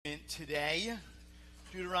today.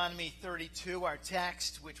 Deuteronomy 32, our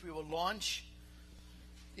text, which we will launch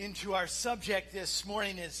into our subject this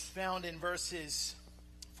morning, is found in verses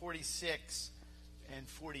 46 and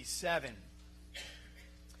 47.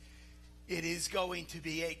 It is going to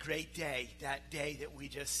be a great day, that day that we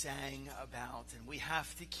just sang about, and we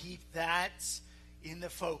have to keep that in the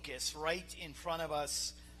focus, right in front of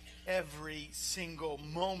us every single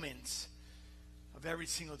moment of every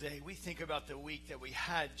single day. We think about the week that we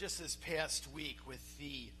had just this past week with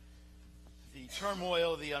the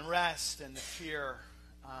turmoil, the unrest, and the fear.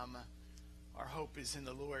 Our hope is in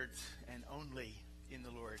the Lord and only in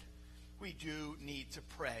the Lord. We do need to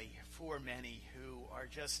pray for many who are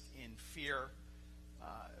just in fear,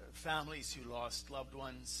 families who lost loved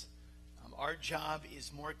ones. Our job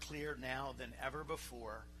is more clear now than ever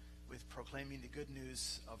before with proclaiming the good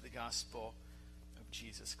news of the gospel of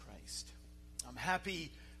Jesus Christ.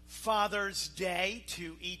 Happy Father's Day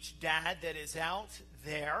to each dad that is out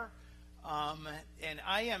there. And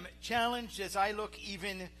I am challenged as I look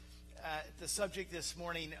even at the subject this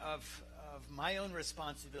morning of my own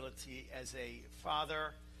responsibility as a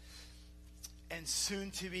father and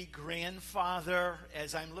soon to be grandfather,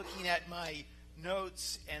 as I'm looking at my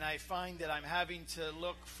notes and I find that I'm having to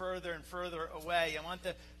look further and further away. I'm on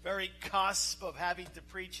the very cusp of having to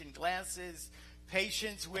preach in glasses.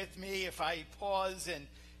 Patience with me if I pause,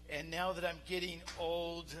 and now that I'm getting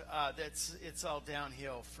old, it's all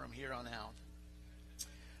downhill from here on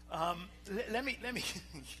out. Let me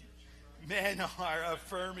men are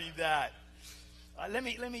affirming that. Let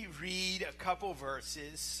me read a couple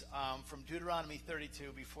verses from Deuteronomy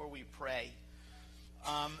 32 before we pray.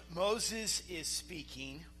 Moses is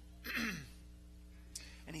speaking,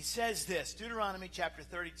 and he says this, Deuteronomy chapter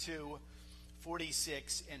 32,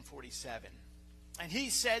 46 and 47. And he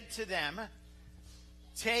said to them,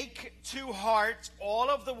 "Take to heart all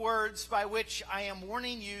of the words by which I am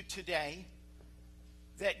warning you today,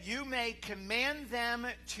 that you may command them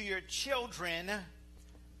to your children,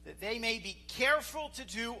 that they may be careful to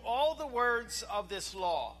do all the words of this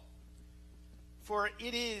law. For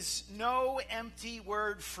it is no empty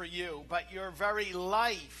word for you, but your very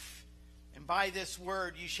life. And by this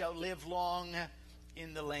word you shall live long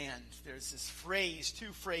in the land." There's this phrase,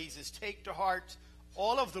 two phrases, take to heart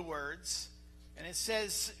all of the words. And it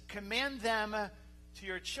says, command them to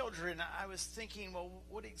your children. I was thinking, well,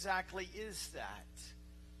 what exactly is that?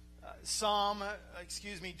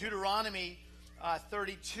 Deuteronomy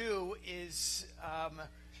 32 is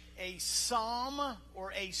a psalm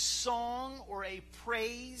or a song or a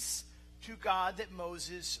praise to God that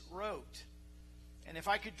Moses wrote. And if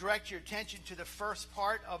I could direct your attention to the first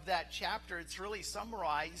part of that chapter, it's really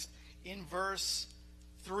summarized in verse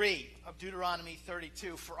 3 of Deuteronomy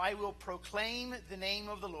 32. For I will proclaim the name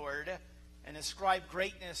of the Lord and ascribe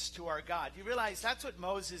greatness to our God. You realize that's what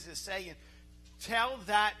Moses is saying. Tell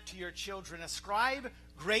that to your children. Ascribe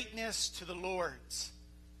greatness to the Lord's.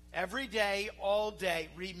 Every day, all day,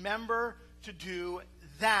 remember to do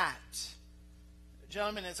that.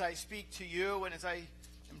 Gentlemen, as I speak to you and as I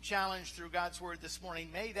am challenged through God's word this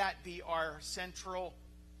morning, may that be our central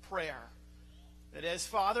prayer. That as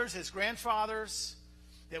fathers, as grandfathers,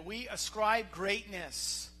 that we ascribe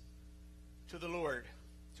greatness to the Lord,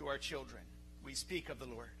 to our children. We speak of the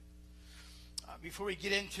Lord. Before we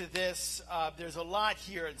get into this, there's a lot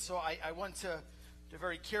here, and so I want to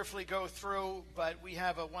very carefully go through, but we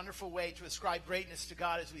have a wonderful way to ascribe greatness to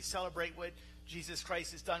God as we celebrate what Jesus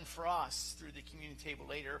Christ has done for us through the communion table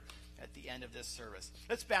later at the end of this service.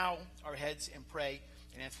 Let's bow our heads and pray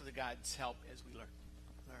and ask for the God's help as we learn.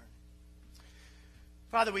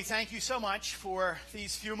 Father, we thank you so much for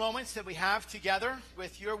these few moments that we have together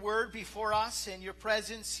with your word before us and your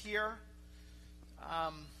presence here.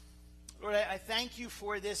 Lord, I thank you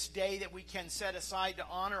for this day that we can set aside to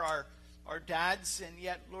honor our dads, and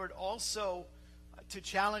yet, Lord, also to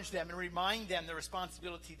challenge them and remind them the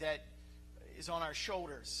responsibility that is on our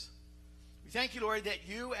shoulders. We thank you, Lord, that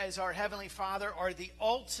you as our Heavenly Father are the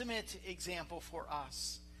ultimate example for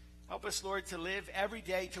us. Help us, Lord, to live every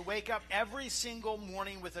day, to wake up every single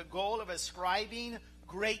morning with a goal of ascribing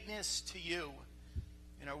greatness to you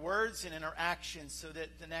in our words and in our actions so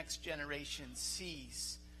that the next generation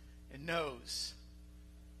sees and knows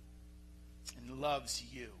and loves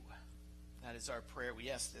you. That is our prayer. We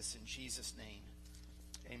ask this in Jesus' name.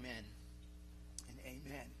 Amen and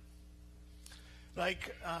amen.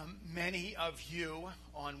 Like many of you,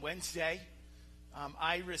 on Wednesday,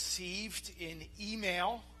 I received an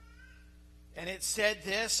email, and it said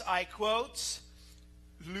this, I quote,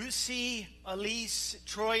 Lucy Elise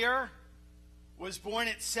Troyer was born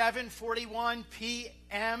at 7:41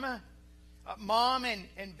 p.m. Mom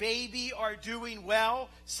and baby are doing well.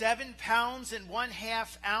 7 pounds and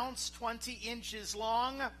 1/2 ounce, 20 inches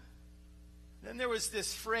long. Then there was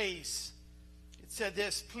this phrase. It said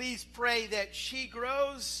this: please pray that she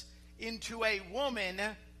grows into a woman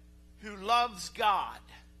who loves God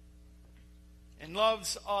and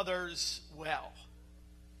loves others well.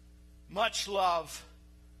 Much love,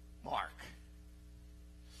 Mark.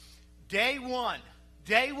 Day one.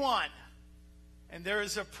 And there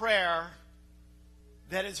is a prayer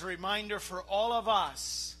that is a reminder for all of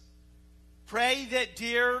us. Pray that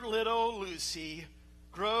dear little Lucy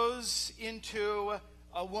grows into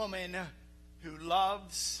a woman who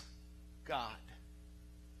loves God.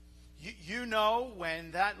 You know,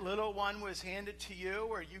 when that little one was handed to you,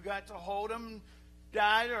 or you got to hold him,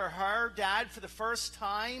 dad, or her, dad, for the first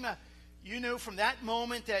time, you knew from that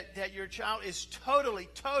moment that your child is totally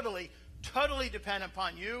dependent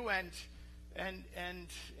upon you and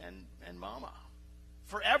mama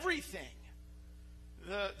for everything.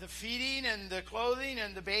 The feeding and the clothing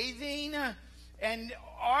and the bathing. And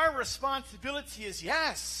our responsibility is,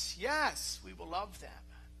 yes, we will love them.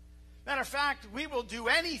 Matter of fact, we will do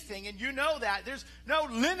anything, and you know that. There's no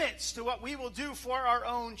limits to what we will do for our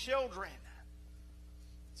own children.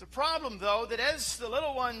 It's a problem, though, that as the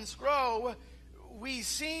little ones grow, we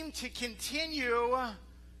seem to continue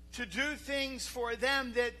to do things for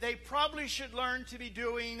them that they probably should learn to be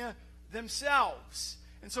doing themselves.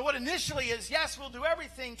 And so what initially is, yes, we'll do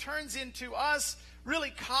everything, turns into us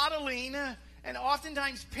really coddling and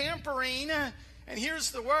oftentimes pampering, and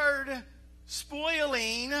here's the word,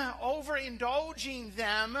 spoiling, overindulging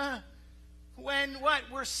them, when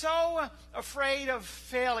we're so afraid of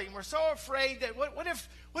failing. We're so afraid that what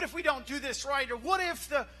if we don't do this right? Or what if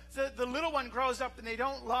the little one grows up and they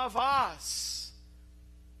don't love us?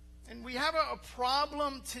 And we have a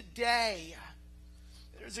problem today.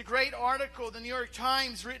 There's a great article in the New York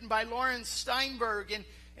Times written by Lawrence Steinberg,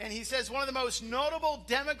 and he says one of the most notable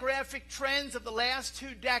demographic trends of the last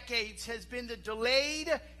 2 decades has been the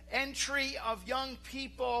delayed entry of young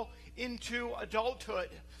people into adulthood.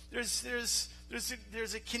 There's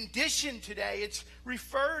a condition today. It's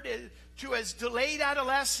referred to as delayed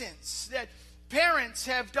adolescence. That parents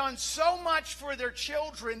have done so much for their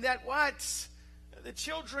children that the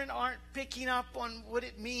children aren't picking up on what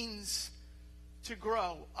it means to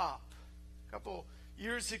grow up. A couple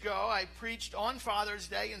years ago, I preached on Father's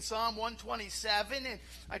Day in Psalm 127, and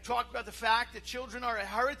I talked about the fact that children are a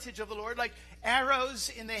heritage of the Lord, like arrows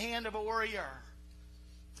in the hand of a warrior.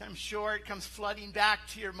 I'm sure it comes flooding back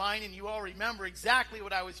to your mind, and you all remember exactly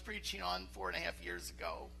what I was preaching on 4.5 years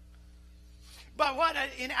ago. But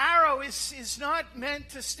an arrow is not meant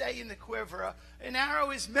to stay in the quiver. An arrow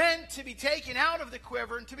is meant to be taken out of the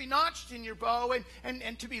quiver and to be notched in your bow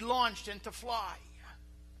and to be launched and to fly.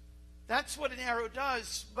 That's what an arrow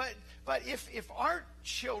does. But if our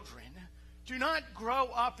children do not grow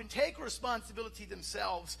up and take responsibility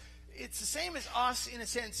themselves, it's the same as us, in a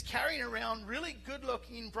sense, carrying around really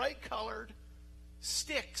good-looking, bright-colored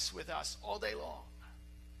sticks with us all day long.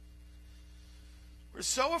 We're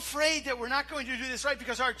so afraid that we're not going to do this right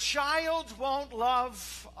because our child won't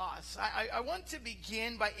love us. I want to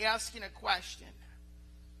begin by asking a question.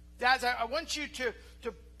 Dads, I want you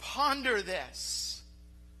to ponder this.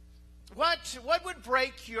 What would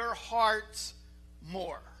break your heart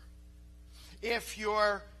more? If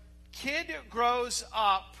your kid grows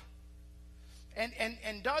up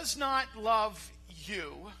and does not love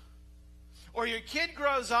you, or your kid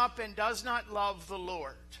grows up and does not love the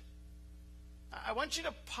Lord. I want you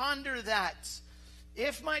to ponder that.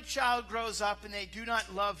 If my child grows up and they do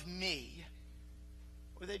not love me,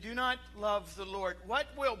 or they do not love the Lord, what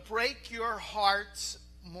will break your hearts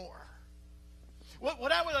more?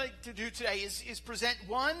 What I would like to do today is present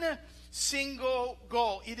one single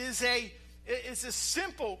goal. It is a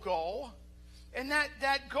simple goal, and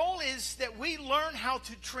that goal is that we learn how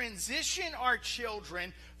to transition our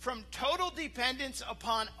children from total dependence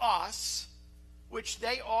upon us, which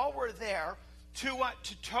they all were there, to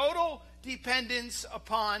total dependence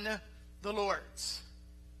upon the Lord's.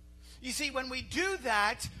 You see, when we do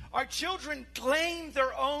that, our children claim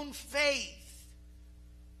their own faith.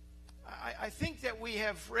 I think that we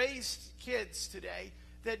have raised kids today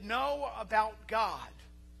that know about God,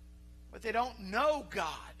 but they don't know God.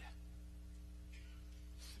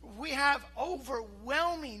 We have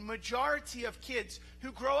overwhelming majority of kids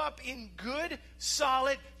who grow up in good,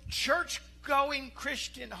 solid, church-going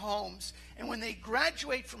Christian homes. And when they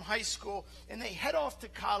graduate from high school and they head off to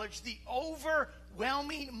college, the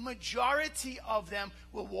overwhelming majority of them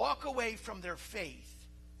will walk away from their faith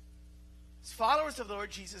as followers of the Lord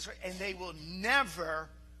Jesus Christ, and they will never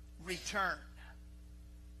return.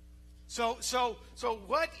 So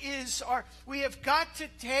what is we have got to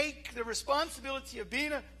take the responsibility of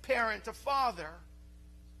being a parent, a father,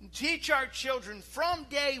 and teach our children from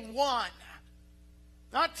day one,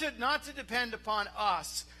 not to depend upon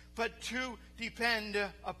us, but to depend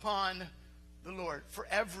upon the Lord for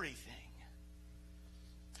everything.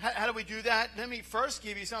 How do we do that? Let me first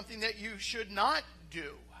give you something that you should not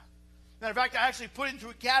do. Matter of fact, I actually put it into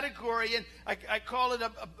a category, and I call it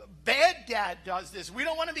a bad dad does this. We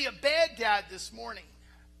don't want to be a bad dad this morning.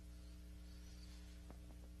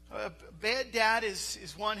 A bad dad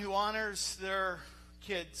is one who honors their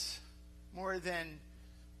kids more than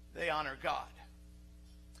they honor God.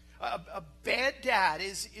 A bad dad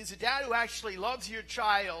is a dad who actually loves your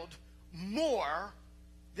child more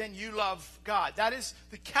than you love God. That is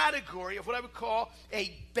the category of what I would call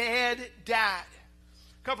a bad dad.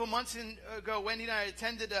 A couple months ago, Wendy and I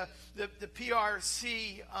attended the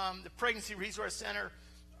PRC, the Pregnancy Resource Center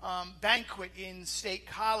banquet in State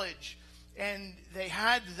College. And they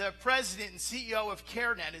had the president and CEO of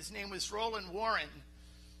CareNet. His name was Roland Warren.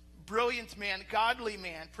 Brilliant man, godly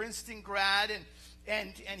man, Princeton grad.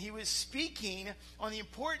 And he was speaking on the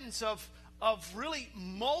importance of really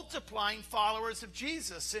multiplying followers of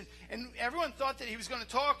Jesus. And everyone thought that he was going to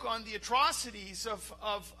talk on the atrocities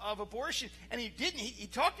of abortion. And he didn't. He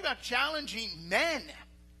talked about challenging men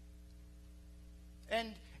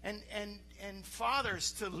and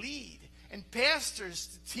fathers to lead and pastors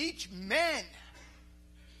to teach men.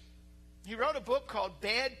 He wrote a book called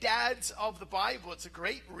Bad Dads of the Bible. It's a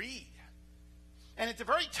great read. And at the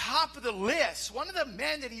very top of the list, one of the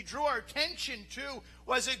men that he drew our attention to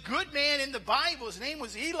was a good man in the Bible. His name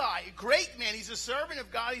was Eli, a great man. He's a servant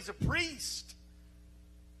of God. He's a priest.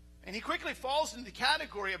 And he quickly falls into the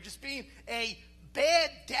category of just being a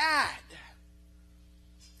bad dad.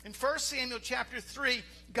 In 1 Samuel chapter 3,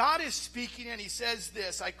 God is speaking and he says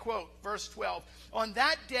this, I quote, verse 12, "On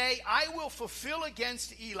that day I will fulfill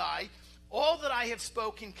against Eli all that I have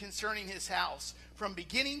spoken concerning his house, from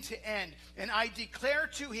beginning to end. And I declare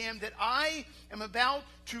to him that I am about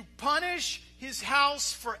to punish his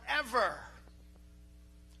house forever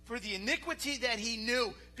for the iniquity that he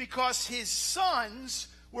knew, because his sons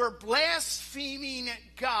were blaspheming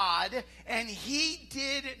God, and he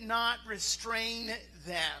did not restrain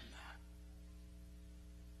them."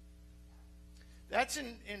 That's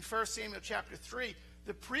in 1 Samuel chapter 3.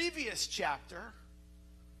 The previous chapter,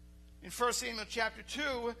 in 1 Samuel chapter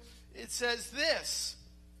 2, it says this: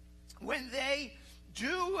 why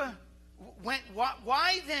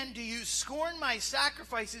then do you scorn my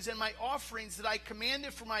sacrifices and my offerings that I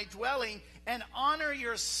commanded for my dwelling, and honor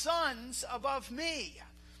your sons above me?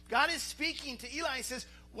 God is speaking to Eli. He says,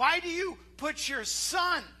 why do you put your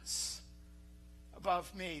sons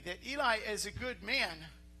above me? That Eli, as a good man,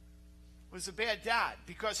 was a bad dad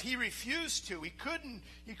because he refused to. He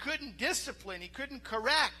couldn't discipline. He couldn't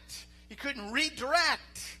correct. He couldn't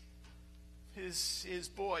redirect his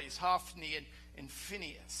boys, Hophni and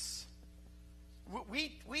Phinehas.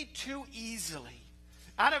 We too easily,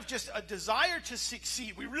 out of just a desire to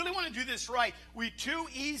succeed, we really want to do this right, we too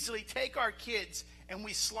easily take our kids and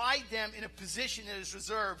we slide them in a position that is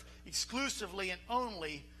reserved exclusively and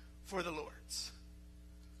only for the Lord's.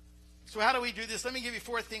 So how do we do this? Let me give you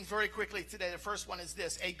 4 things very quickly today. The first one is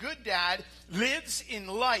this: a good dad lives in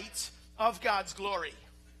light of God's glory.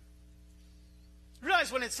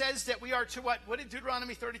 Realize when it says that we are to what? What did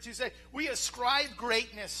Deuteronomy 32 say? We ascribe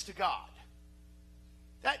greatness to God.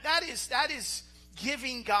 That is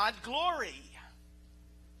giving God glory.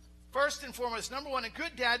 First and foremost, number one, a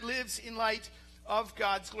good dad lives in light of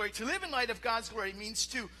God's glory. To live in light of God's glory means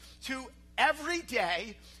to every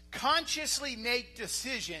day consciously make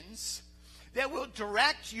decisions that will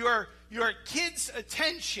direct your kids'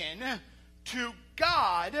 attention to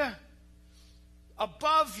God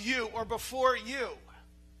above you or before you.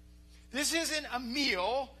 This isn't a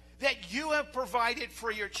meal that you have provided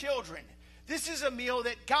for your children. This is a meal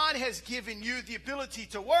that God has given you the ability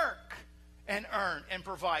to work and earn and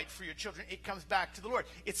provide for your children. It comes back to the Lord.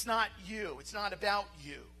 It's not you. It's not about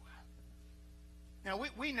you. Now,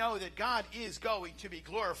 we know that God is going to be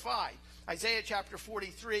glorified. Isaiah chapter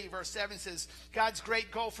 43, verse 7 says, God's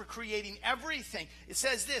great goal for creating everything. It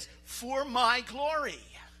says this: for my glory.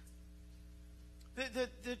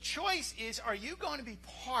 The choice is, are you going to be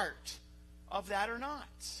part of that or not?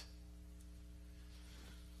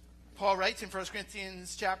 Paul writes in 1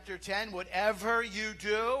 Corinthians chapter 10, whatever you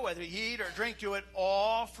do, whether you eat or drink, do it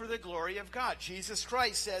all for the glory of God. Jesus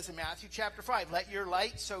Christ says in Matthew chapter 5, let your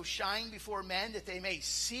light so shine before men that they may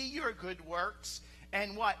see your good works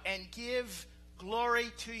and what? And give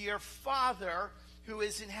glory to your Father who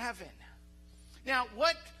is in heaven. Now,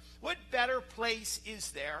 what better place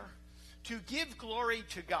is there to give glory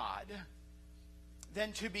to God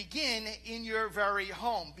than to begin in your very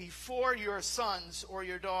home, before your sons or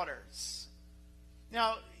your daughters?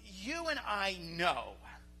 Now, you and I know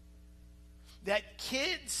that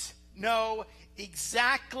kids know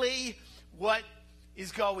exactly what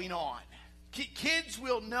is going on. Kids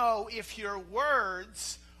will know if your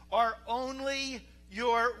words are only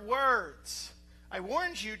your words. I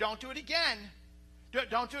warned you, don't do it again.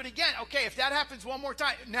 Don't do it again. Okay, if that happens one more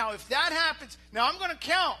time. Now, if that happens, now I'm going to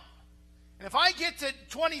count. And if I get to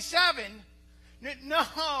 27,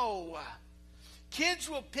 no. Kids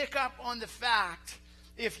will pick up on the fact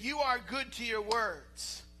if you are good to your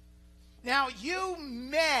words. Now, you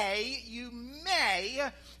may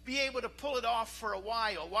be able to pull it off for a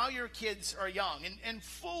while your kids are young, and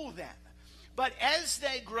fool them. But as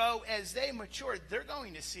they grow, as they mature, they're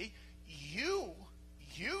going to see you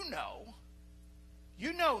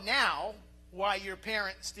know now why your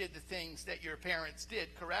parents did the things that your parents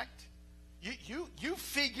did, correct? You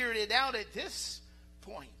figured it out at this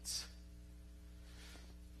point.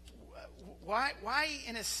 Why,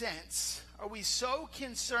 in a sense, are we so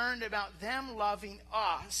concerned about them loving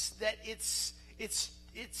us that it's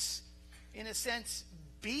in a sense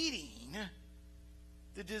beating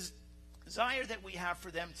the desire that we have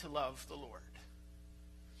for them to love the Lord?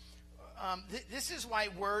 This is why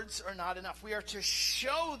words are not enough. We are to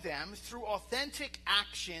show them through authentic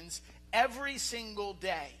actions every single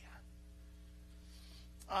day.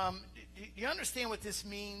 Do you understand what this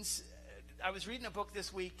means? I was reading a book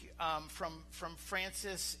this week from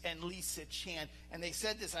Francis and Lisa Chan, and they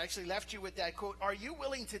said this. I actually left you with that quote. Are you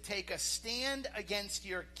willing to take a stand against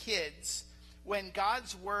your kids when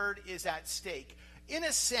God's word is at stake? In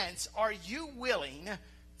a sense, are you willing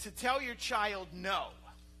to tell your child no?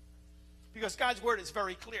 Because God's word is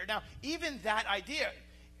very clear. Now, even that idea,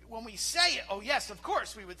 when we say it, oh yes, of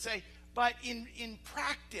course we would say, but in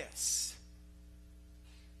practice,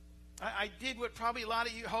 I did what probably a lot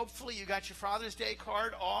of you, hopefully you got your Father's Day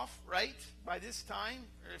card off, right, by this time.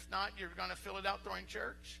 Or if not, you're going to fill it out during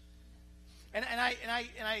church. And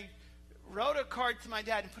I wrote a card to my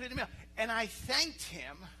dad and put it in the mail. And I thanked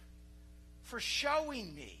him for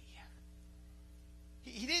showing me.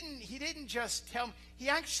 He didn't just tell me. He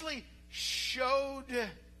actually showed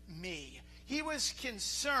me. He was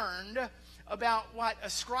concerned about what?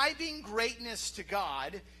 Ascribing greatness to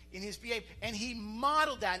God in his behavior. And he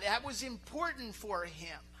modeled that. That was important for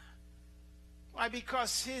him. Why?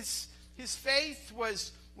 Because his faith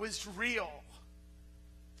was real.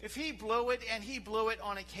 If he blew it, and he blew it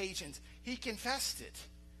on occasions, he confessed it.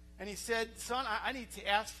 And he said, son, I need to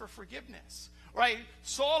ask for forgiveness. Or I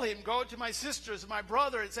saw him go to my sisters and my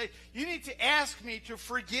brother and say, you need to ask me to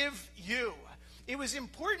forgive you. It was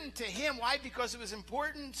important to him. Why? Because it was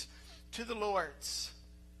important to the Lord's.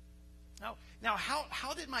 Now,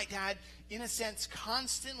 how did my dad, in a sense,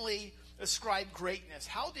 constantly ascribe greatness?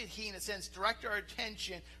 How did he, in a sense, direct our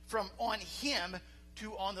attention from on him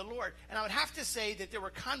to on the Lord? And I would have to say that there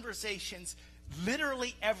were conversations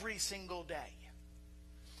literally every single day.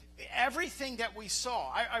 Everything that we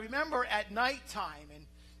saw. I remember at nighttime,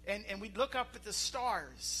 and we'd look up at the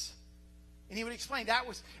stars. And he would explain that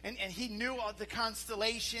was, and he knew all the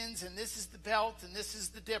constellations, and this is the belt, and this is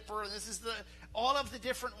the dipper, and this is all of the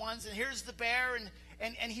different ones, and here's the bear,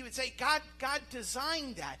 and he would say, God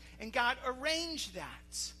designed that, and God arranged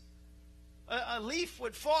that. A leaf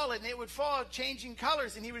would fall, and it would fall changing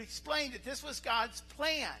colors, and he would explain that this was God's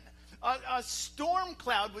plan. A storm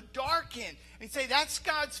cloud would darken, and he'd say that's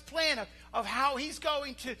God's plan of how he's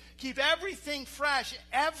going to keep everything fresh,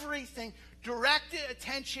 everything directed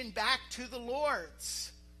attention back to the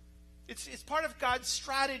Lord's. It's part of God's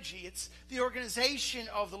strategy. It's the organization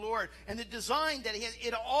of the Lord and the design that he has.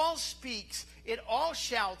 It all speaks, it all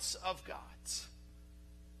shouts of God's.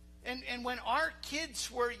 And when our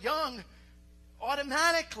kids were young,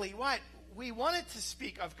 automatically, what? We wanted to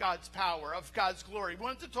speak of God's power, of God's glory. We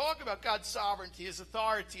wanted to talk about God's sovereignty, his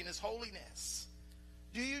authority, and his holiness.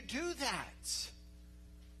 Do you do that?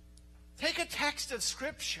 Take a text of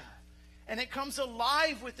Scripture, and it comes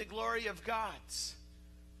alive with the glory of God's.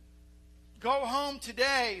 Go home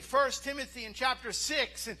today, 1 Timothy in chapter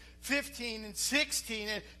 6 and 15 and 16,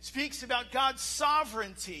 it speaks about God's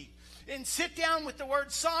sovereignty. And sit down with the word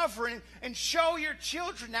sovereign and show your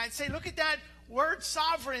children that and say, look at that word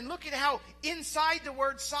sovereign. Look at how inside the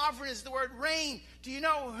word sovereign is the word reign. Do you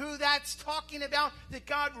know who that's talking about? That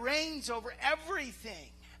God reigns over everything.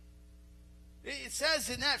 It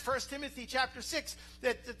says in that 1 Timothy chapter 6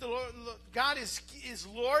 that the Lord, God is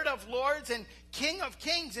Lord of lords and King of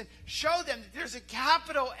kings. And show them that there's a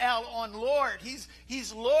capital L on Lord.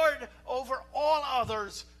 He's Lord over all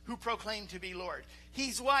others who proclaim to be Lord.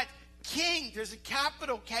 He's what? King. There's a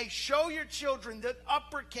capital K. Show your children the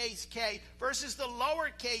uppercase K versus the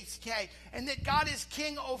lowercase k. And that God is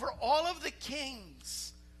king over all of the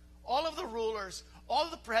kings, all of the rulers, all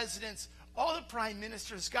of the presidents, all the prime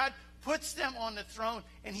ministers. God puts them on the throne,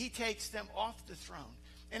 and he takes them off the throne.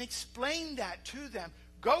 And explain that to them.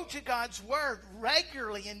 Go to God's word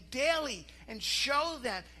regularly and daily and show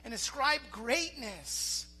them and ascribe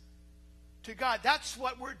greatness to God. That's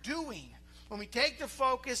what we're doing when we take the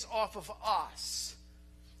focus off of us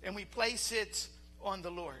and we place it on the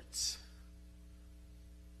Lord's.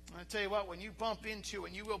 I'll tell you what, when you bump into,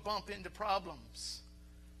 and you will bump into problems,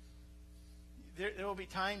 there will be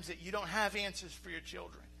times that you don't have answers for your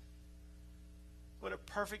children. What a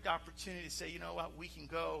perfect opportunity to say, you know what, we can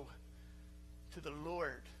go to the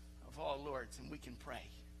Lord of all lords and we can pray.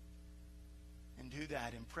 And do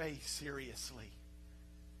that and pray seriously.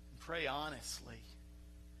 And pray honestly.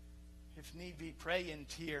 If need be, pray in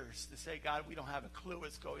tears to say, God, we don't have a clue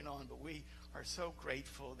what's going on, but we are so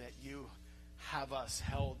grateful that you have us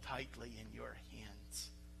held tightly in your hands.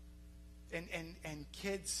 And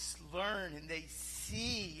kids learn and they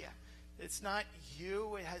see it's not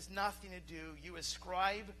you. It has nothing to do. You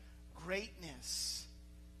ascribe greatness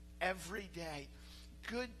every day.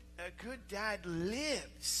 A good dad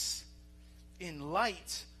lives in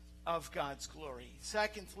light of God's glory.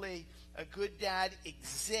 Secondly, a good dad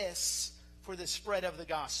exists for the spread of the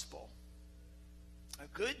gospel. A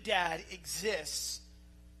good dad exists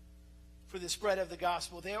for the spread of the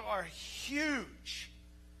gospel. There are huge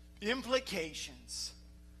implications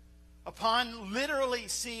upon literally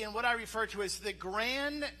seeing what I refer to as the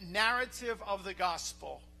grand narrative of the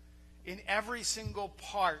gospel in every single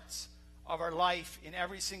part of our life, in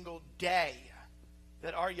every single day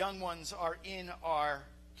that our young ones are in our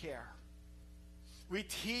care. We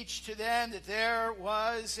teach to them that there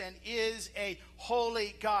was and is a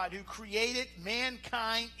holy God who created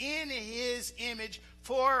mankind in his image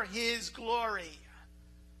for his glory.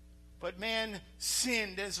 But man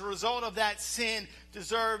sinned. As a result of that sin,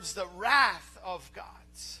 deserves the wrath of God.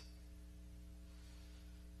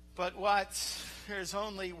 But what? There's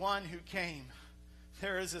only one who came.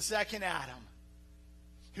 There is a second Adam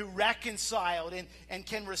who reconciled and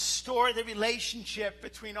can restore the relationship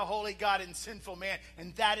between a holy God and sinful man.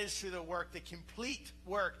 And that is through the work, the complete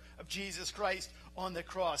work of Jesus Christ on the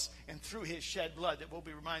cross and through his shed blood that we'll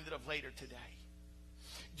be reminded of later today.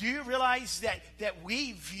 Do you realize that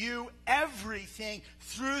we view everything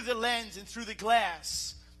through the lens and through the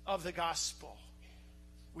glass of the gospel?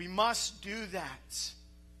 We must do that.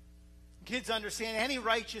 Kids understand any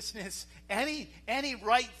righteousness, any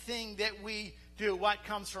right thing that we do, what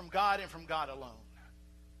comes from God and from God alone.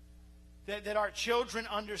 That our children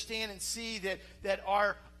understand and see that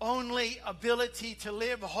our only ability to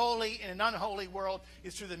live holy in an unholy world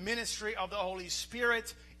is through the ministry of the Holy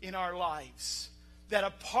Spirit in our lives. That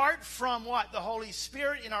apart from what? The Holy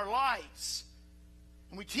Spirit in our lives,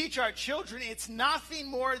 and we teach our children, it's nothing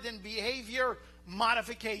more than behavior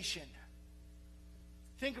modification.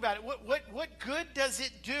 Think about it. What good does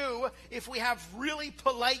it do if we have really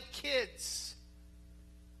polite kids?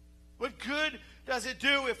 What good does it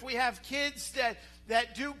do if we have kids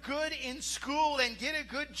that do good in school and get a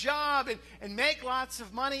good job and make lots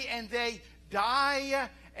of money, and they die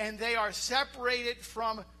and they are separated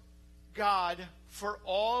from God for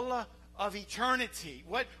all of eternity?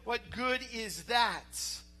 What good is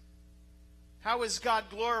that? How is God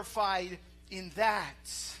glorified in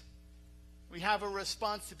that? We have a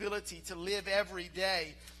responsibility to live every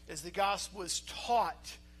day as the gospel is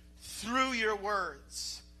taught through your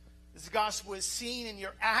words. As the gospel is seen in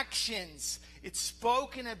your actions. It's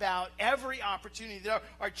spoken about every opportunity.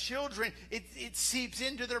 Our children, it seeps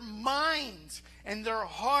into their minds and their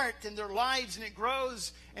heart and their lives, and it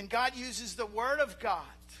grows. And God uses the Word of God.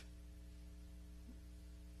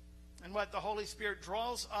 And what? The Holy Spirit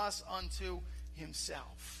draws us unto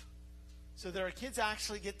Himself. So that our kids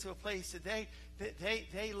actually get to a place that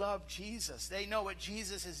they love Jesus. They know what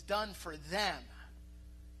Jesus has done for them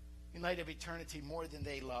in light of eternity more than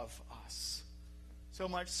they love us. So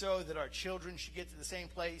much so that our children should get to the same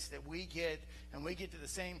place that we get, and we get to the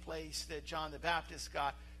same place that John the Baptist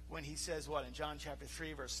got when he says what? In John chapter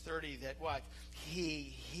 3, verse 30, that what?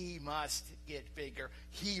 He must get bigger.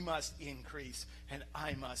 He must increase, and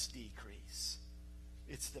I must decrease.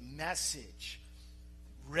 It's the message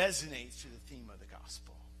that resonates through the theme of the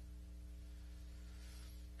gospel.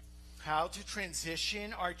 how to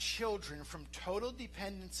transition our children from total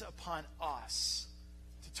dependence upon us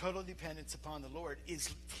to total dependence upon the Lord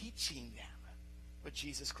is teaching them what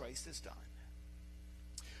Jesus Christ has done.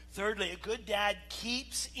 Thirdly, a good dad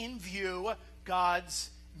keeps in view God's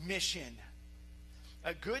mission.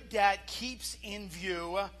 A good dad keeps in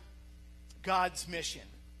view God's mission.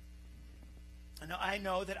 And I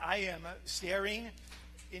know that I am staring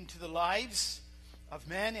into the lives of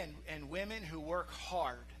men and women who work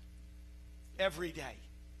hard every day.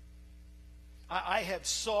 I have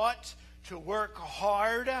sought to work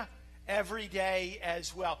hard every day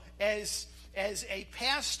as well. As a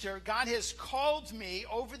pastor, God has called me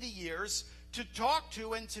over the years to talk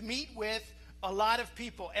to and to meet with a lot of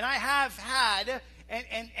people. And I have had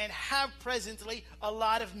and have presently a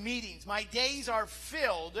lot of meetings. My days are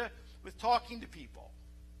filled with talking to people,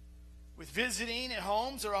 with visiting at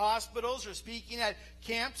homes or hospitals or speaking at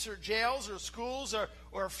camps or jails or schools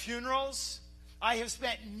or funerals. I have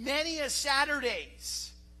spent many a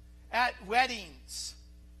Saturdays at weddings.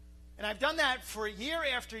 And I've done that for year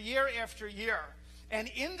after year after year. And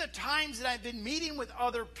in the times that I've been meeting with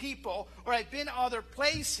other people or I've been other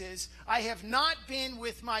places, I have not been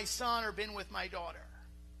with my son or been with my daughter.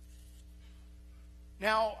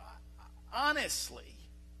 Now, honestly,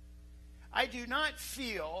 I do not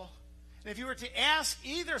feel, and if you were to ask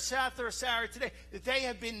either Seth or Sarah today, that they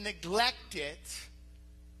have been neglected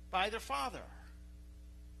by their father.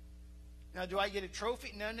 Now, do I get a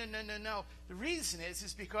trophy? No. The reason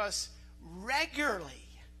is because regularly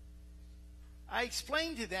I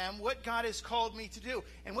explain to them what God has called me to do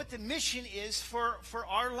and what the mission is for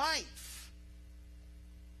our life.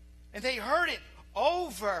 And they heard it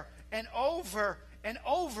over and over and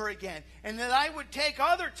over again. And that I would take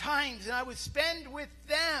other times and I would spend with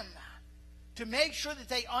them to make sure that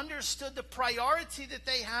they understood the priority that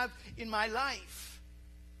they have in my life.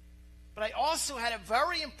 But I also had a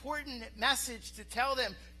very important message to tell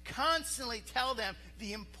them, constantly tell them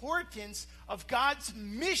the importance of God's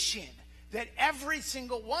mission that every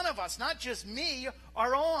single one of us, not just me,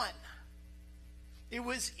 are on. It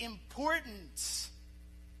was important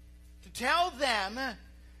to tell them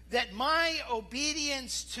that my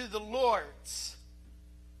obedience to the Lord's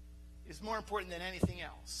is more important than anything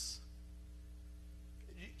else.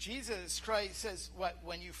 Jesus Christ says, "What?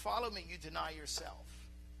 When you follow me, you deny yourself.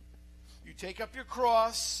 You take up your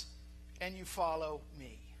cross and you follow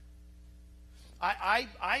me."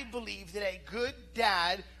 I believe that a good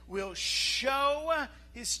dad will show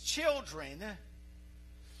his children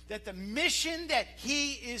that the mission that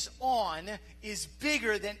he is on is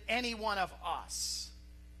bigger than any one of us.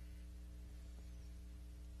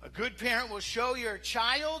 A good parent will show your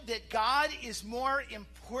child that God is more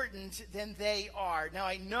important than they are. Now,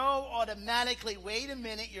 I know automatically, wait a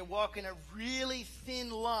minute, you're walking a really thin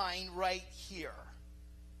line right here.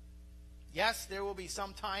 Yes, there will be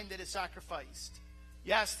some time that is sacrificed.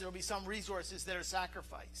 Yes, there will be some resources that are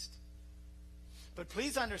sacrificed. But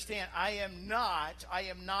please understand, I am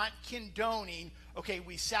not condoning, okay,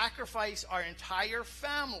 we sacrifice our entire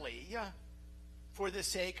family for the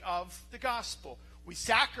sake of the gospel. We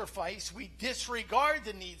sacrifice, we disregard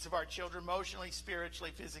the needs of our children emotionally,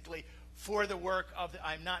 spiritually, physically for the work of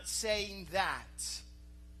I'm not saying that.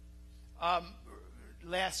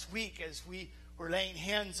 Last week as we were laying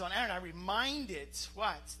hands on Aaron, I reminded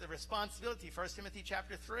the responsibility, 1 Timothy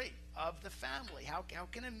chapter 3, of the family. How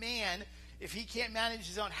can a man, if he can't manage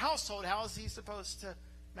his own household, how is he supposed to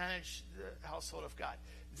manage the household of God?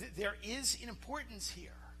 There is an importance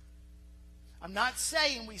here. I'm not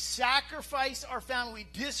saying we sacrifice our family,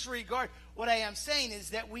 we disregard. What I am saying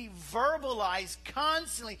is that we verbalize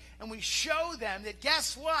constantly and we show them that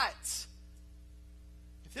guess what?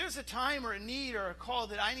 If there's a time or a need or a call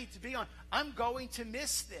that I need to be on, I'm going to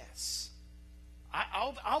miss this.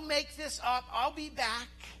 I'll make this up. I'll be back.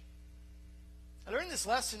 I learned this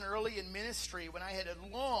lesson early in ministry when I had a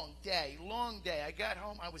long day. I got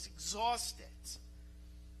home, I was exhausted.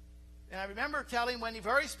 And I remember telling Wendy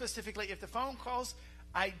very specifically, if the phone calls,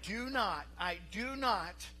 I do not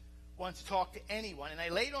want to talk to anyone. And I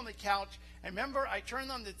laid on the couch. I remember I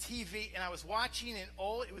turned on the TV and I was watching it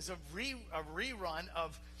was a rerun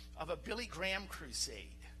of a Billy Graham crusade.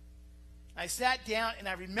 I sat down and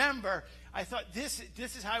I remember, I thought this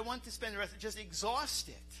is how I want to spend the rest of it, just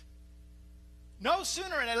exhausted. No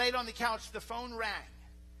sooner and I laid on the couch, the phone rang.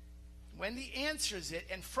 Wendy answers it,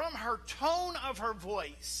 and from her tone of her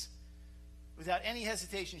voice, without any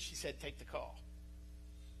hesitation, she said, "Take the call."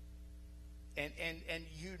 And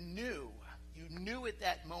you knew at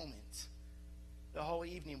that moment the whole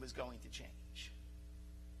evening was going to change.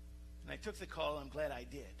 And I took the call, and I'm glad I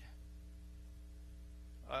did.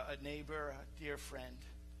 a neighbor, a dear friend,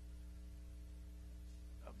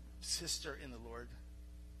 a sister in the Lord,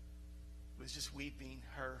 was just weeping.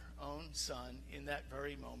 Her own son, in that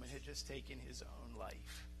very moment, had just taken his own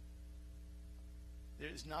life.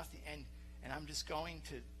 There's nothing, and I'm just going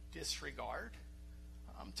to disregard.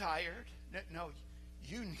 I'm tired. No,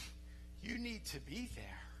 you need to be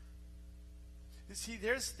there. You see,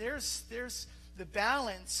 there's the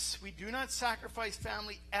balance. We do not sacrifice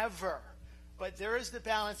family ever, but there is the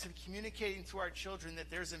balance of communicating to our children that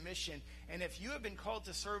there's a mission. And if you have been called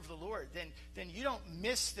to serve the Lord, then you don't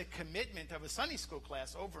miss the commitment of a Sunday school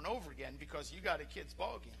class over and over again because you got a kid's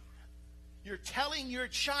ball game. You're telling your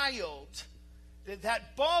child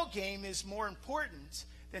that ball game is more important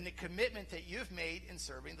than the commitment that you've made in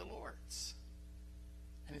serving the Lord's.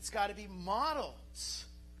 And it's got to be modeled.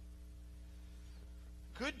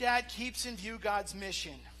 Good dad keeps in view God's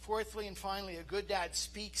mission. Fourthly and finally, a good dad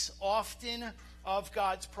speaks often of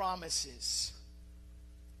God's promises.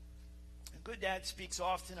 A good dad speaks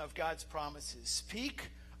often of God's promises.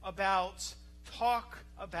 Talk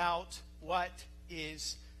about what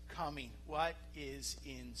is coming, what is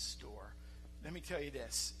in store. Let me tell you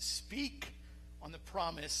this. Speak on the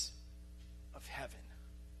promise of heaven.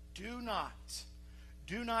 Do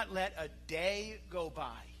not let a day go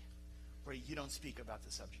by where you don't speak about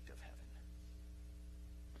the subject of heaven.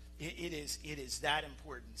 It is that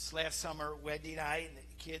important. Last summer, Wednesday night,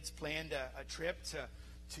 the kids planned a trip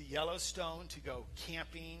to Yellowstone to go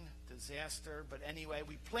camping. Disaster. But anyway,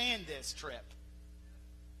 we planned this trip.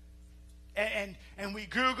 And we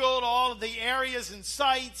Googled all of the areas and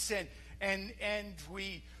sites, and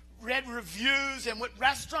we read reviews and what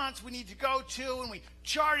restaurants we need to go to, and we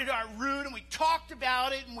charted our route, and we talked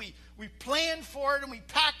about it, and we planned for it, and we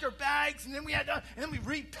packed our bags, and then we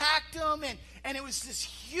repacked them, and it was this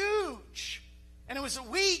huge, and it was a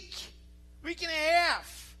week and a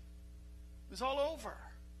half. It was all over.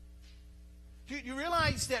 Do you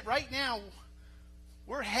realize that right now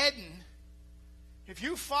we're heading? If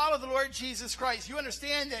you follow the Lord Jesus Christ, you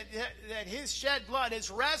understand that his shed blood has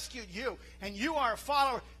rescued you, and you are a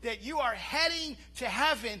follower, that you are heading to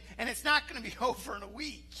heaven, and it's not going to be over in a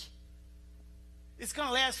week. It's going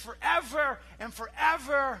to last forever and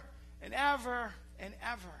forever and ever and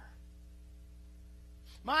ever.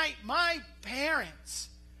 My parents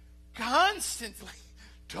constantly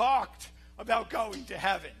talked about going to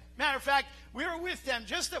heaven. Matter of fact, we were with them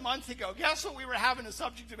just a month ago. Guess what we were having a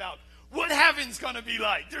subject about? What heaven's going to be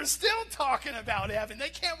like. They're still talking about heaven. They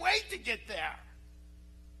can't wait to get there.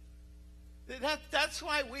 That's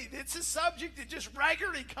why it's a subject that just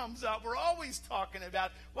regularly comes up. We're always talking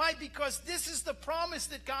about. Why? Because this is the promise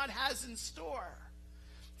that God has in store.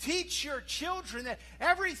 Teach your children that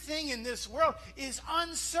everything in this world is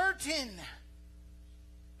uncertain.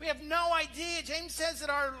 We have no idea. James says that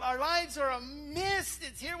our lives are a mist.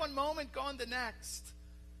 It's here one moment, gone the next.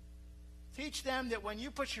 Teach them that when you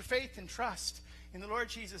put your faith and trust in the Lord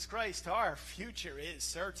Jesus Christ, our future is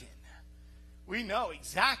certain. We know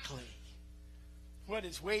exactly what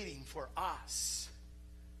is waiting for us.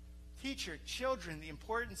 Teach your children the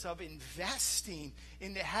importance of investing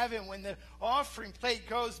into heaven when the offering plate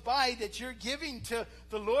goes by, that you're giving to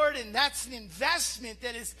the Lord, and that's an investment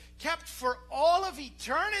that is kept for all of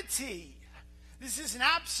eternity. This is an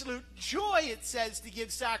absolute joy, it says, to give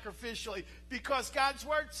sacrificially, because God's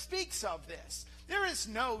word speaks of this. There is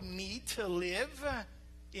no need to live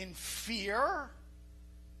in fear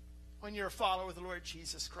when you're a follower of the Lord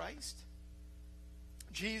Jesus Christ.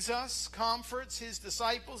 Jesus comforts his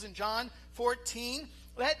disciples in John 14.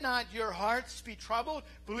 Let not your hearts be troubled.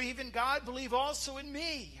 Believe in God, believe also in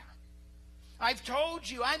me. I've told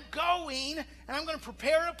you I'm going, and I'm going to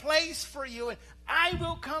prepare a place for you, and I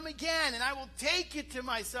will come again, and I will take you to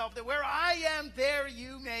myself, that where I am, there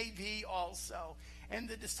you may be also. And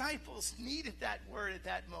the disciples needed that word at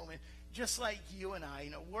that moment, just like you and I,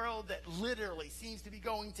 in a world that literally seems to be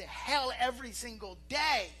going to hell every single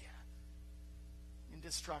day in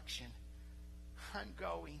destruction. I'm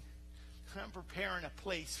going. I'm preparing a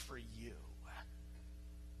place for you.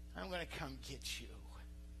 I'm going to come get you.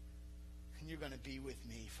 And you're going to be with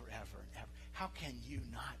me forever and ever. How can you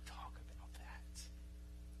not talk about that?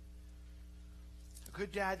 A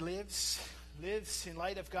good dad lives in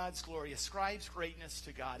light of God's glory, ascribes greatness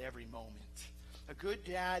to God every moment. A good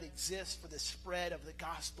dad exists for the spread of the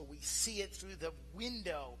gospel. We see it through the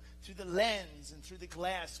window, through the lens, and through the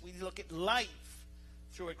glass. We look at life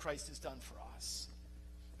through what Christ has done for us.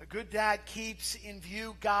 A good dad keeps in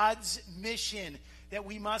view God's mission, that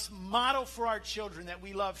we must model for our children that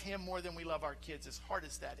we love him more than we love our kids, as hard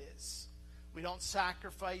as that is. We don't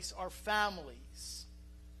sacrifice our families,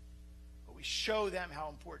 but We show them how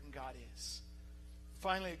important God is.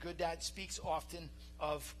 Finally, a good dad speaks often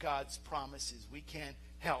of God's promises. We can't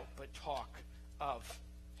help but talk of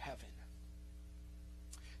heaven.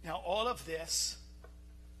 Now, all of this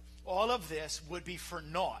would be for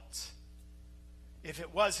naught if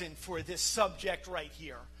it wasn't for this subject right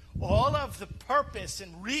here. All of the purpose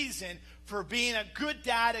and reason for being a good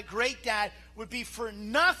dad, a great dad, would be for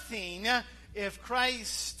nothing if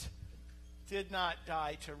Christ did not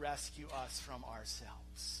die to rescue us from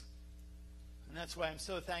ourselves. And that's why I'm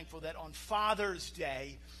so thankful that on Father's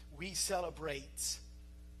Day, we celebrate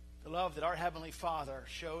the love that our Heavenly Father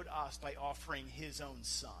showed us by offering His own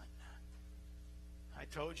Son. I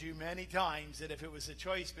told you many times that if it was a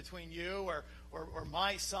choice between you or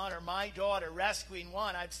my son or my daughter rescuing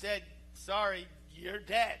one, I've said, sorry, you're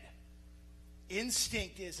dead.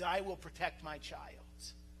 Instinct is I will protect my child.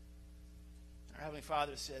 Our Heavenly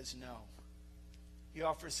Father says no. He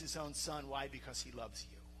offers His own Son. Why? Because He loves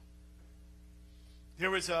you. There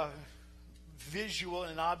was a visual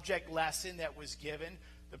and object lesson that was given.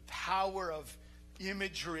 The power of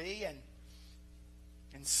imagery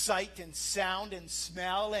and sight and sound and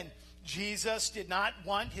smell. And Jesus did not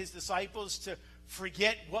want His disciples to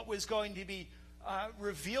forget what was going to be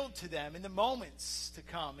revealed to them in the moments to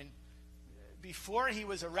come. And before He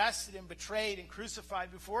was arrested and betrayed and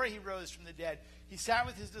crucified, before He rose from the dead, He sat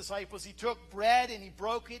with His disciples. He took bread and He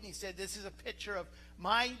broke it and He said, this is a picture of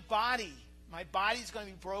my body. My body's going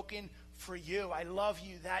to be broken for you. I love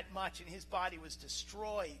you that much. And His body was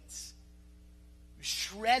destroyed.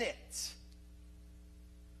 Shredded.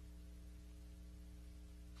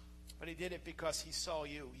 But He did it because He saw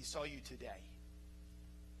you. He saw you today.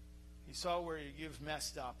 He saw where you've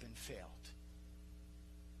messed up and failed.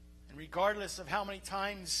 And regardless of how many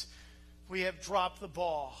times we have dropped the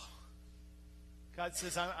ball, God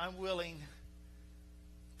says, I'm willing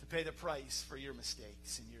to pay the price for your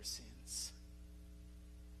mistakes and your sins.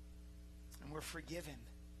 And we're forgiven.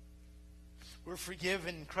 We're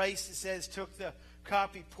forgiven. Christ, it says, took the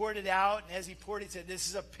cup, He poured it out, and as He poured it, He said, this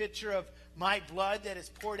is a picture of my blood that is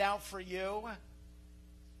poured out for you.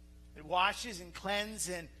 It washes and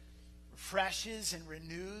cleanses and refreshes and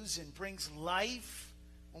renews and brings life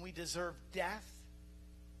when we deserve death.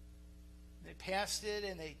 They passed it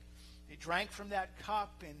and they drank from that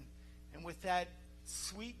cup, and with that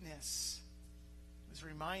sweetness, it was a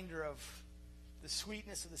reminder of the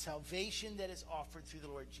sweetness of the salvation that is offered through the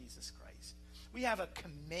Lord Jesus Christ. We have a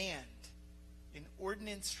command, an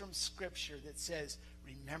ordinance from Scripture that says,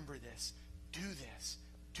 remember this, do this,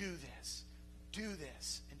 do this, do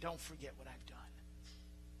this, and don't forget what I've done.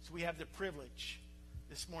 So we have the privilege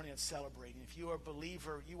this morning of celebrating. If you are a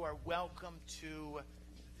believer, you are welcome to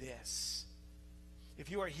this. If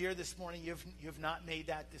you are here this morning, you've not made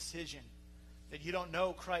that decision, that you don't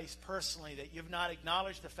know Christ personally, that you've not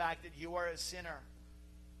acknowledged the fact that you are a sinner,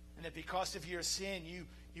 and that because of your sin,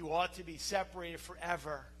 you ought to be separated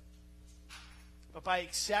forever. But by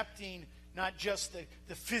accepting not just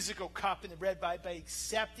the physical cup and the bread, by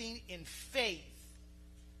accepting in faith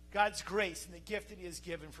God's grace and the gift that He has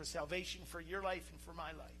given for salvation for your life and for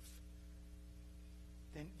my life,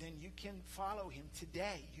 then you can follow Him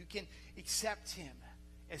today. You can accept Him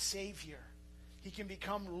as Savior. He can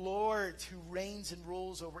become Lord who reigns and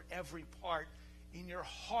rules over every part. In your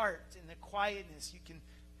heart, in the quietness, you can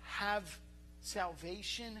have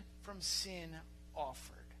salvation from sin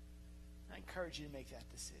offered. I encourage you to make that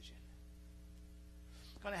decision.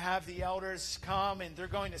 I'm going to have the elders come, and they're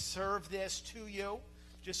going to serve this to you.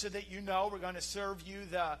 Just so that you know, we're going to serve you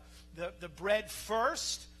the bread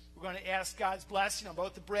first. We're going to ask God's blessing on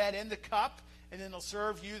both the bread and the cup, and then they'll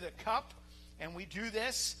serve you the cup. And we do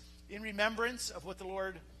this in remembrance of what the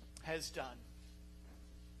Lord has done.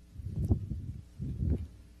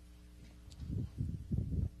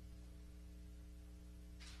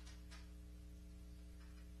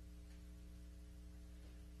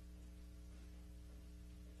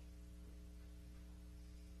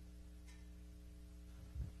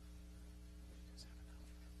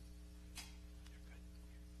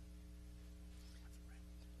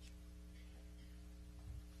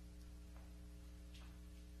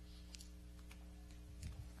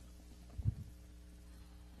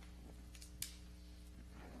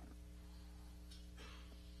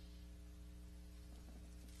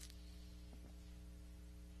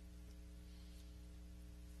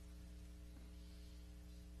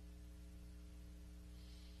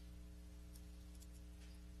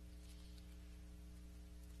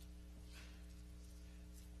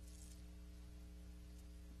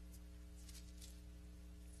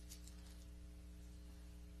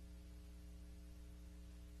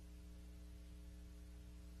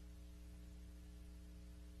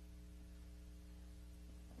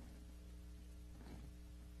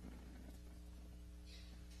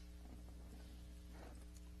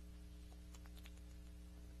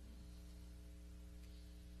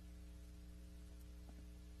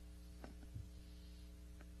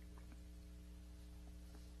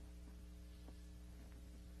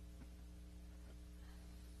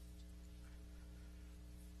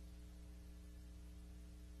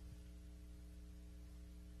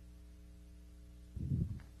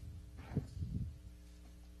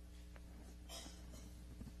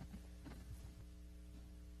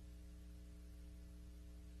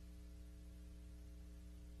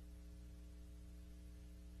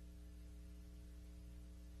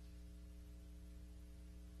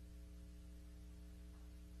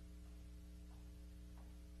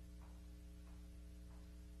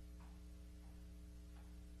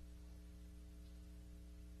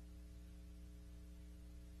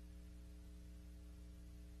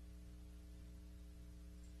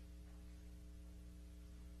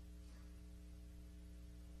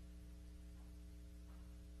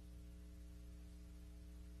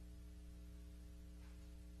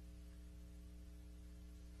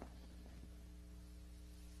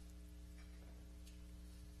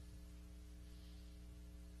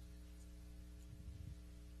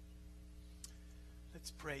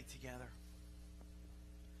 Let's pray together.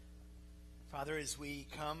 Father, as we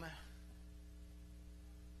come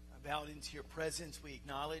about into your presence, we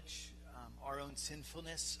acknowledge our own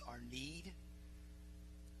sinfulness, our need.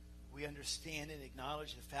 We understand and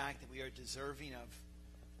acknowledge the fact that we are deserving of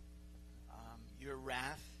your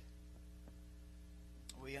wrath.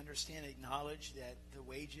 We understand and acknowledge that the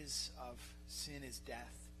wages of sin is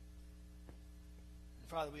death. And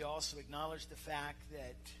Father, we also acknowledge the fact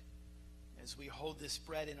that as we hold this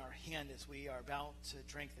bread in our hand, as we are about to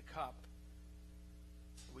drink the cup,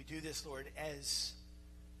 we do this, Lord, as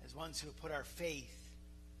ones who have put our faith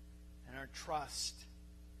and our trust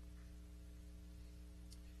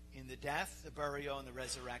in the death, the burial, and the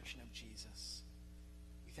resurrection of Jesus.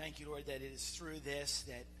 We thank you, Lord, that it is through this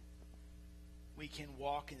that we can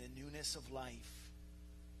walk in the newness of life,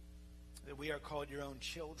 that we are called your own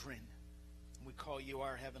children, and we call you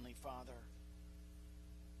our Heavenly Father.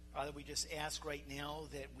 Father, we just ask right now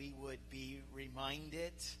that we would be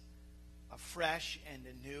reminded afresh and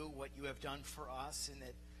anew what you have done for us, and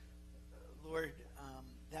that, Lord,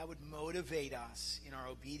 that would motivate us in our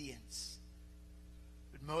obedience.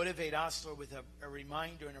 It would motivate us, Lord, with a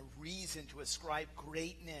reminder and a reason to ascribe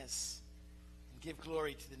greatness and give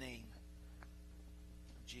glory to the name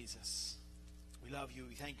of Jesus. We love you.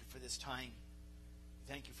 We thank you for this time.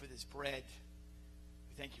 We thank you for this bread.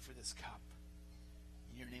 We thank you for this cup.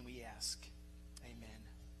 In your name we ask. Amen.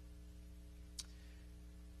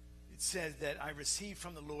 It says that I received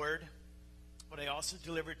from the Lord what I also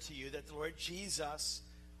delivered to you, that the Lord Jesus,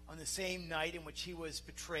 on the same night in which he was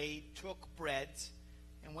betrayed, took bread,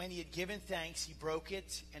 and when he had given thanks, he broke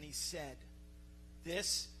it, and he said,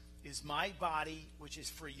 "This is my body, which is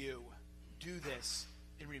for you. Do this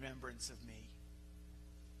in remembrance of me."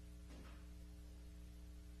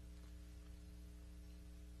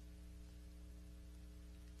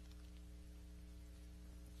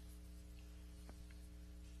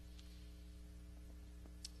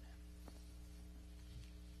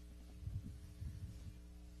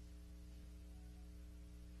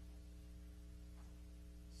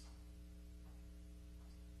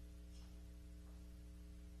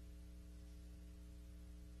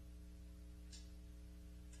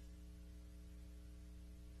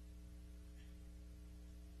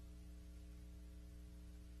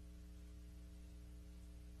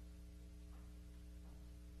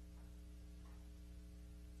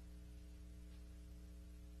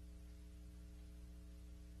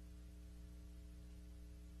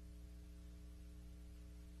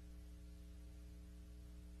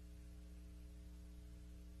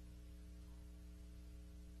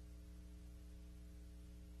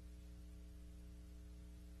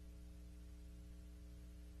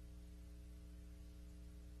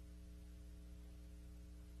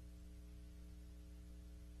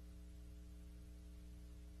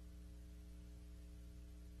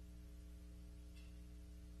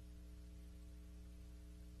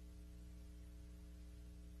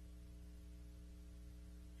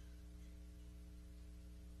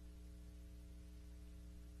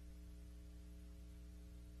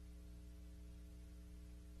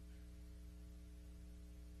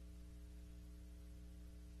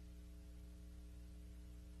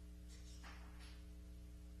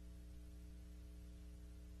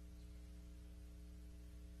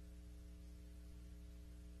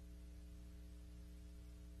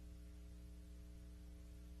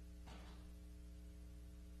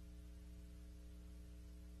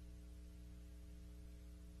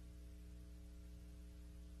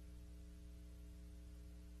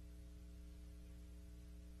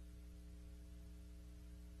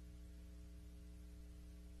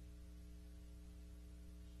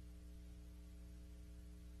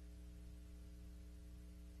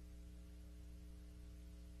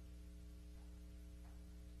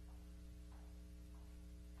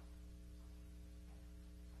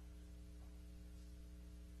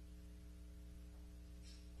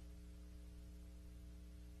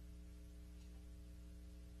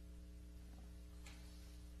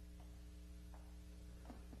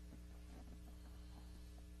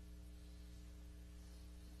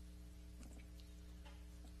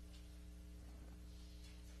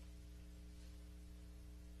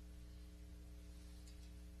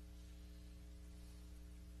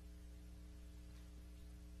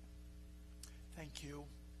 Thank you.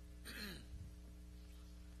 It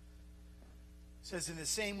says, in the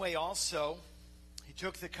same way also, he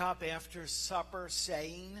took the cup after supper,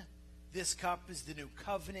 saying, "This cup is the new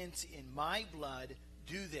covenant in my blood.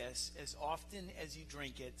 Do this as often as you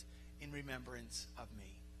drink it in remembrance of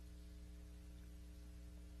me."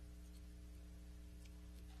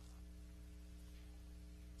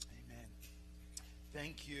 Amen.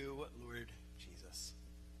 Thank you, Lord Jesus.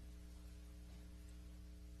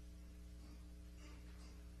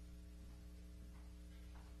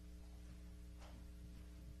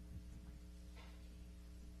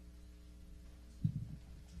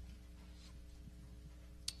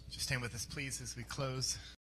 Just stand with us, please, as we close.